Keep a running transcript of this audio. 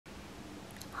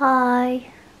Hi.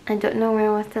 I don't know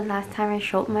when was the last time I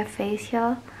showed my face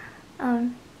here.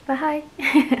 But hi.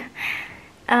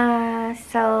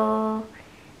 So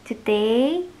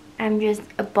today I'm just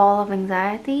a ball of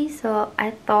anxiety, so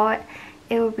I thought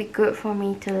it would be good for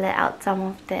me to let out some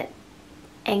of that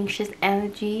anxious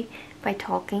energy by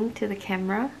talking to the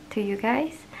camera to you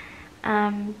guys.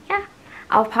 Yeah,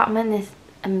 our apartment is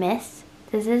a mess.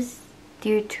 This is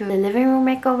due to the living room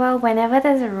makeover. Whenever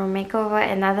there's a room makeover,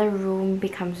 another room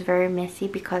becomes very messy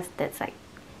because that's like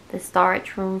the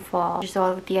storage room for just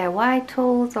all the DIY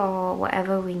tools or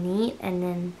whatever we need. And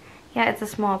then yeah, it's a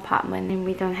small apartment and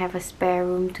we don't have a spare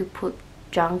room to put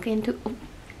junk into. Oh,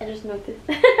 I just noticed.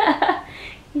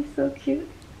 He's so cute.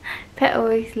 Pet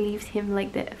always leaves him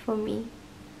like that for me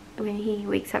when he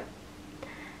wakes up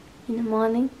in the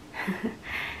morning.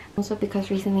 Also because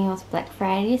recently was Black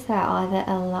Friday, so I ordered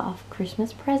a lot of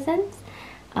Christmas presents.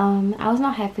 I was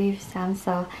not happy with some,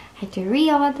 so I had to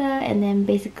reorder, and then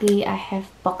basically I have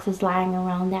boxes lying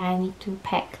around that I need to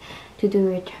pack to do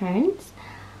returns.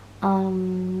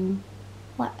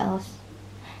 What else?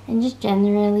 And just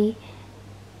generally,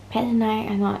 Pet and I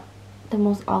are not the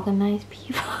most organized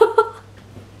people.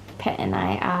 Pet and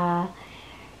I are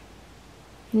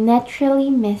naturally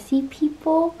messy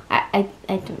people.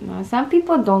 I don't know, some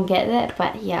people don't get that,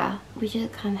 but yeah, we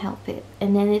just can't help it.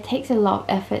 And then it takes a lot of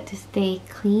effort to stay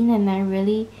clean, and I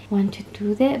really want to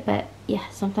do that, but yeah,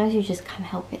 sometimes you just can't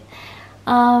help it.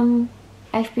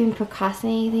 I've been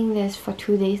procrastinating this for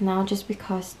 2 days now just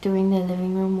because doing the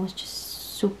living room was just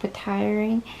super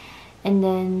tiring, and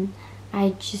then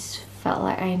I just felt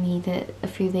like I needed a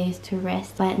few days to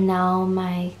rest. But now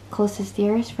my closest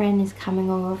dearest friend is coming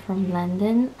over from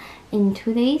London in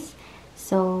 2 days,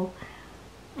 so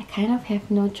I kind of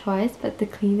have no choice but to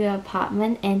clean the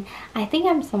apartment. And I think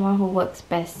I'm someone who works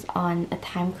best on a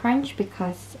time crunch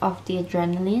because of the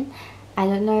adrenaline. I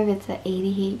don't know if it's an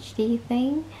ADHD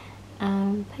thing,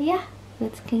 but yeah,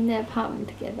 let's clean the apartment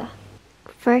together.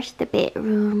 First, the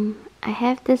bedroom. I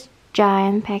have this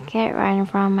giant packet right in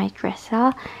front of my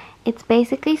dresser. It's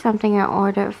basically something I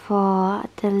ordered for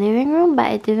the living room,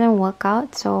 but it didn't work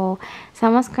out, so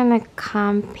someone's gonna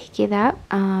come pick it up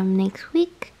next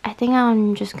week. I think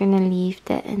I'm just gonna leave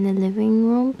that in the living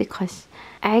room because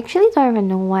I actually don't even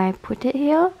know why I put it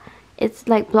here. It's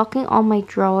like blocking all my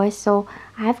drawers, so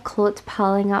I have clothes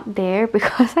piling up there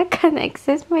because I can't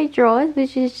access my drawers,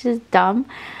 which is just dumb.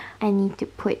 I need to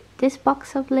put this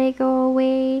box of Lego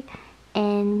away,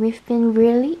 and we've been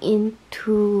really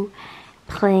into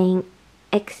playing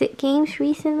exit games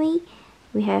recently.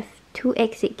 We have 2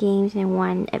 exit games and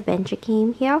 1 adventure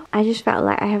game here. I just felt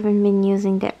like I haven't been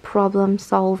using that problem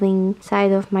solving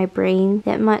side of my brain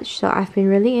that much, so I've been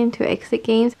really into exit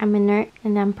games. I'm a nerd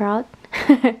and I'm proud.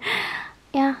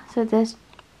 Yeah, so there's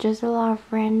just a lot of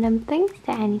random things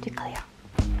that I need to clear.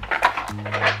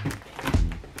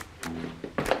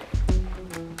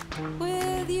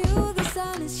 With you the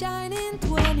sun is shining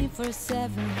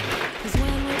 24/7, 'cause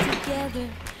when we're together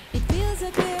it feels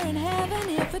like we're in heaven.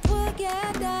 If it will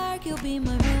get dark, you'll be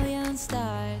my million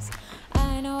stars.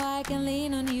 I know I can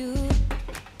lean on you.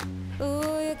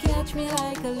 Oh, you catch me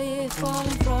like a leaf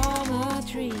falling from a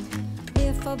tree.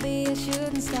 If I'll be a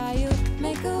shooting star, you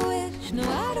make a wish. No,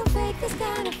 I don't fake this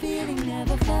kind of feeling,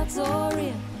 never felt so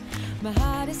real. My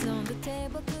heart is on the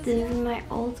table. This is my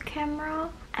old camera.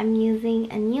 I'm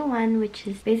using a new one, which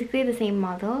is basically the same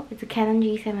model. It's a Canon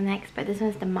G7X, but this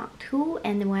one is the Mark II,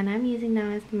 and the one I'm using now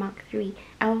is the Mark III.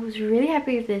 I was really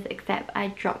happy with this, except I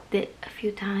dropped it a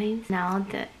few times. Now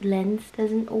the lens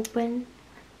doesn't open.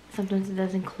 Sometimes it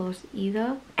doesn't close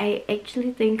either. I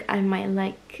actually think I might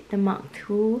like the Mark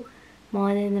II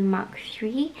more than the Mark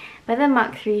III, but the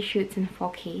Mark III shoots in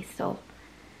 4K, so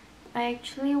I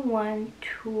actually want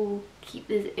to keep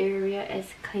this area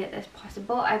as clear as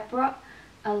possible. I brought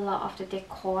a lot of the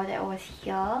decor that was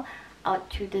here out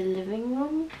to the living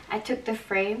room. I took the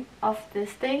frame of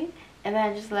this thing and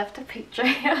then I just left a picture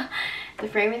here. The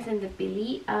frame is in the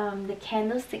billy. The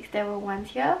candlesticks that were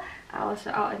once here are also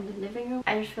out in the living room.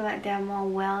 I just feel like they're more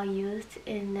well used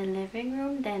in the living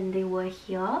room than they were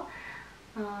here.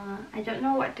 I don't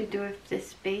know what to do with this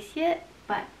space yet,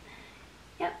 but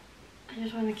yep, I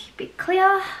just want to keep it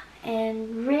clear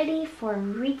and ready for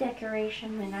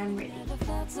redecoration when I'm ready.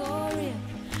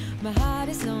 My heart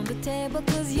is on the table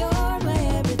 'cause you're my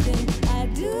everything. I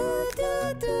do,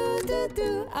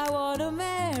 I wanna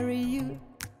marry you.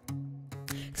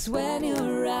 'Cause when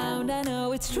you're around, I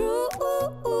know it's true.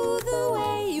 The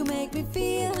way you make me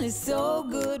feel is so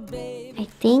good, babe. I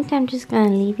think I'm just gonna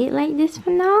leave it like this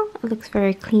for now. It looks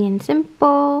very clean and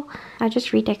simple. I'll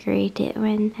just redecorate it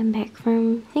when I'm back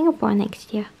from Singapore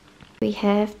next year. We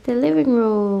have the living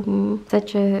room.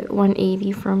 Such a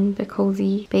 180 from the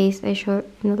cozy space I showed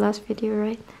in the last video,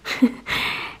 right?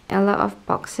 A lot of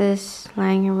boxes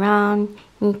lying around.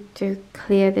 Need to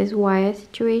clear this wire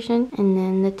situation, and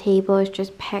then the table is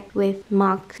just packed with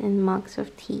mugs and mugs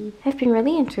of tea. I've been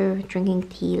really into drinking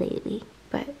tea lately,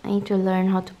 but I need to learn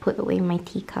how to put away my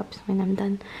teacups when I'm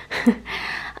done.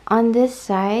 On this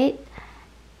side,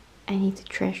 I need to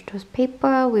trash those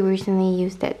paper. We recently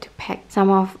used that to pack some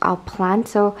of our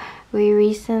plants. So we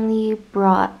recently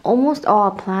brought almost all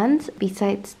our plants,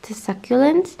 besides the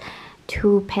succulents,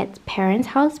 to Pet's parents'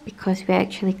 house because we're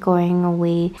actually going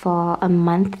away for a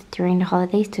month during the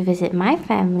holidays to visit my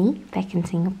family back in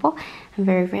Singapore. I'm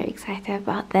very, very excited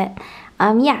about that.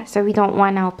 Yeah, so we don't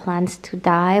want our plants to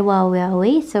die while we're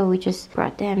away, so we just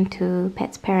brought them to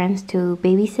Pet's parents to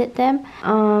babysit them.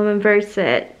 I'm very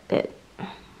sad that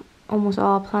almost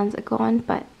all our plants are gone,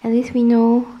 but at least we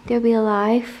know they'll be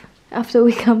alive after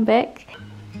we come back.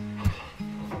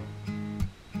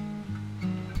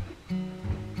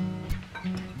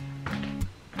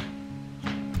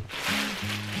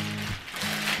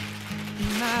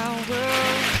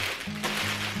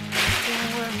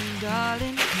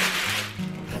 Darling,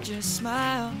 I just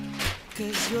smile,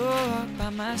 'cause you're by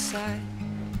my side.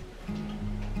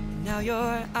 Now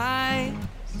your eyes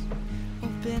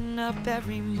open up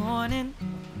every morning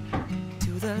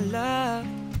to the love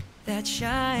that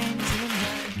shines in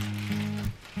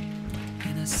mine,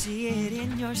 and I see it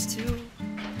in yours too.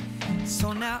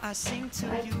 So now I sing to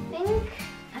you. I think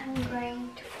I'm going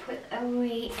to put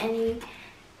away any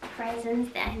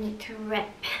presents that I need to wrap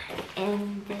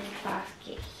in this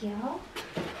basket here.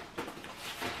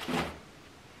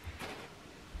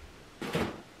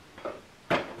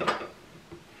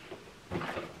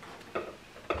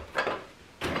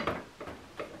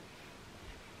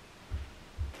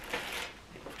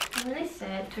 I'm really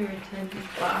sad to return this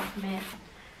bath mat,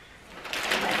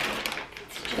 but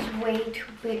it's just way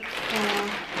too big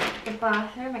for the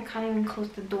bathroom. I can't even close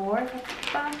the door of the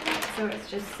bathroom, so it's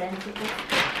just sensitive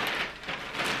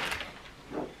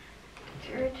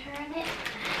to return it.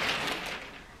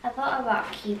 I thought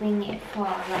about keeping it for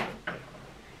like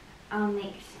our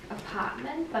next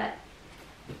apartment, but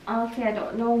honestly I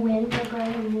don't know when we're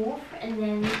going to move, and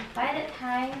then by that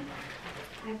time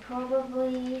I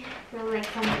probably will like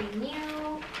something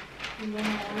new, and then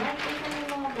I don't like this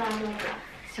anymore, blah blah blah.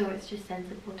 So it's just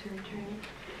sensible to return it.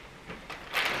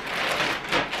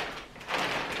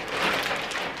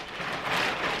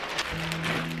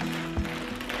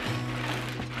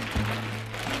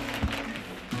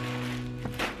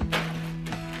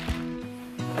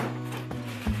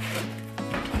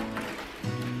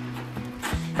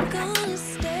 Gonna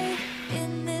stay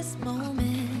in this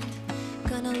moment,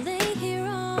 gonna lay here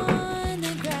on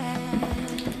the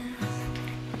grass.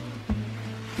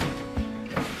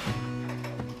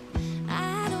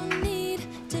 I don't need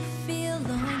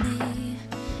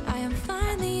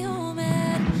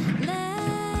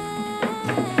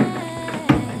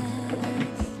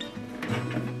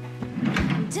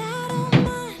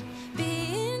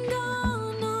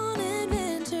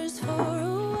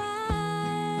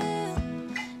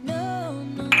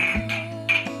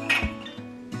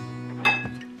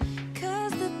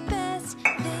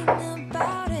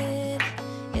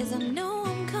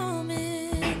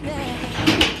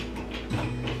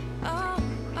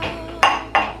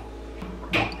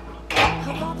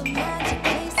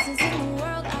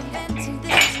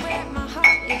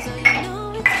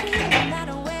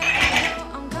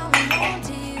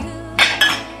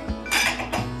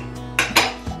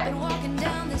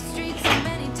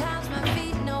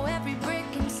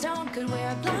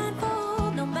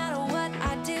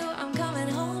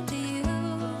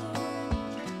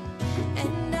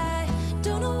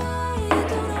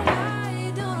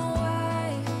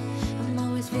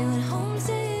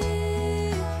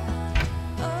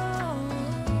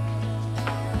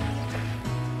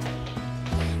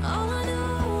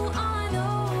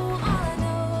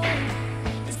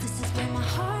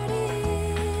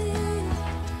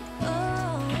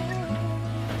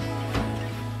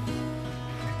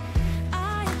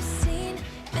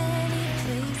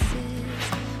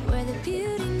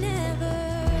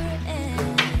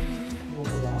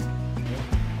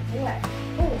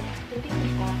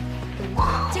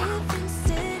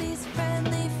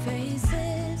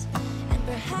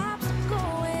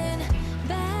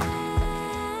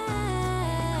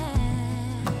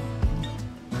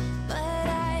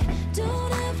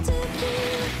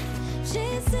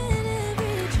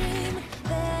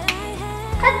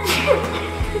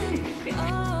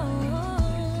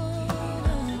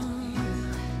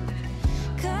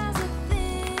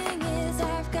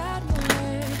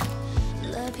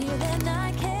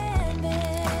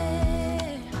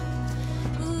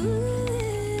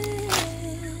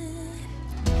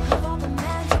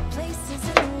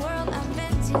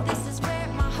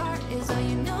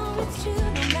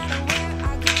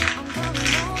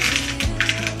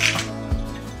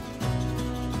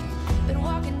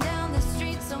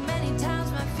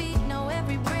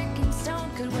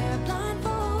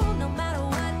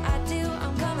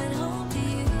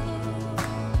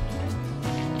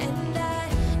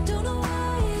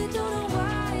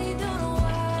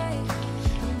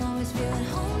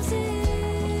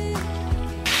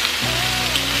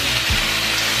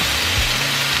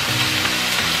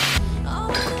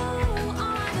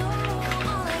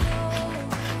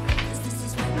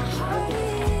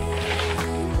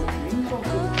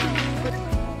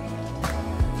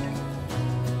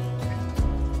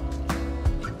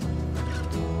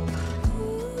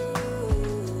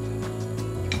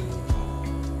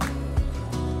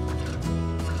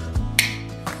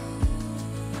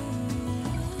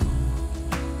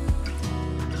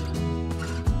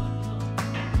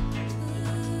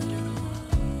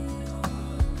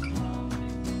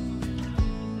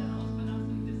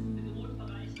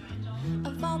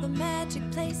all the magic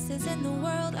places in the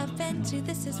world I've been to.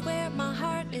 This is where my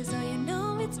heart is. Oh, you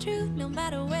know it's true. No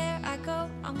matter where I go,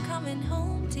 I'm coming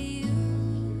home to you.